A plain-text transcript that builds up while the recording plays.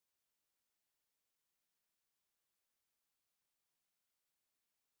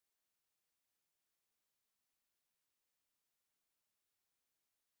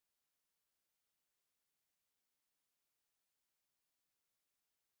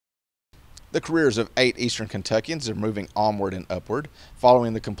The careers of 8 Eastern Kentuckians are moving onward and upward,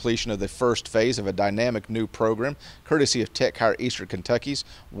 following the completion of the first phase of a dynamic new program courtesy of Tech Hire Eastern Kentucky's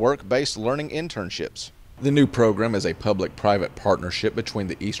work-based learning internships. The new program is a public-private partnership between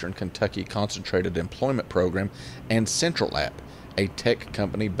the Eastern Kentucky Concentrated Employment Program and Central App, a tech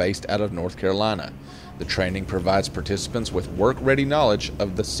company based out of North Carolina. The training provides participants with work-ready knowledge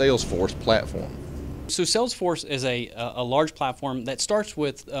of the Salesforce platform. So Salesforce is a large platform that starts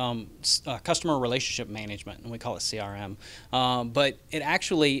with customer relationship management, and we call it CRM, but it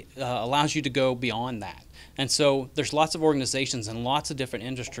actually allows you to go beyond that. And so there's lots of organizations and lots of different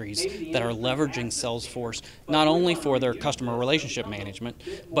industries that are leveraging Salesforce not only for their customer relationship management,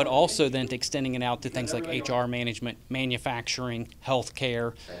 but also then extending it out to things like HR management, manufacturing,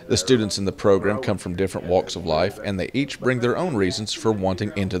 healthcare. The students in the program come from different walks of life, and they each bring their own reasons for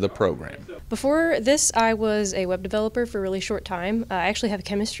wanting into the program. Before this, I was a web developer for a really short time. I actually have a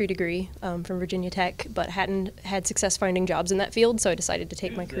chemistry degree from Virginia Tech, but hadn't had success finding jobs in that field, so I decided to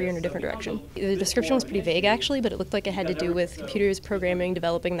take my career in a different direction. The description was pretty vague actually, but it looked like it had to do with computers, programming,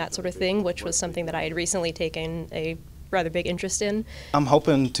 developing, that sort of thing, which was something that I had recently taken a rather big interest in. I'm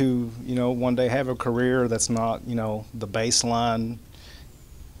hoping to, one day have a career that's not, the baseline,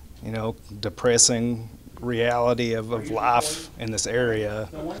 depressing reality of life in this area,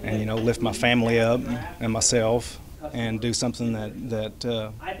 and lift my family up and myself and do something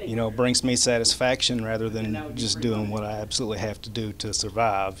that brings me satisfaction rather than just doing what I absolutely have to do to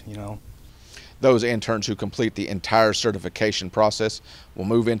survive. Those interns who complete the entire certification process will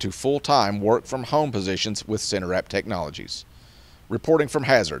move into full-time work-from-home positions with CenterApp Technologies. Reporting from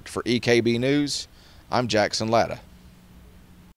Hazard for EKB News, I'm Jackson Latta.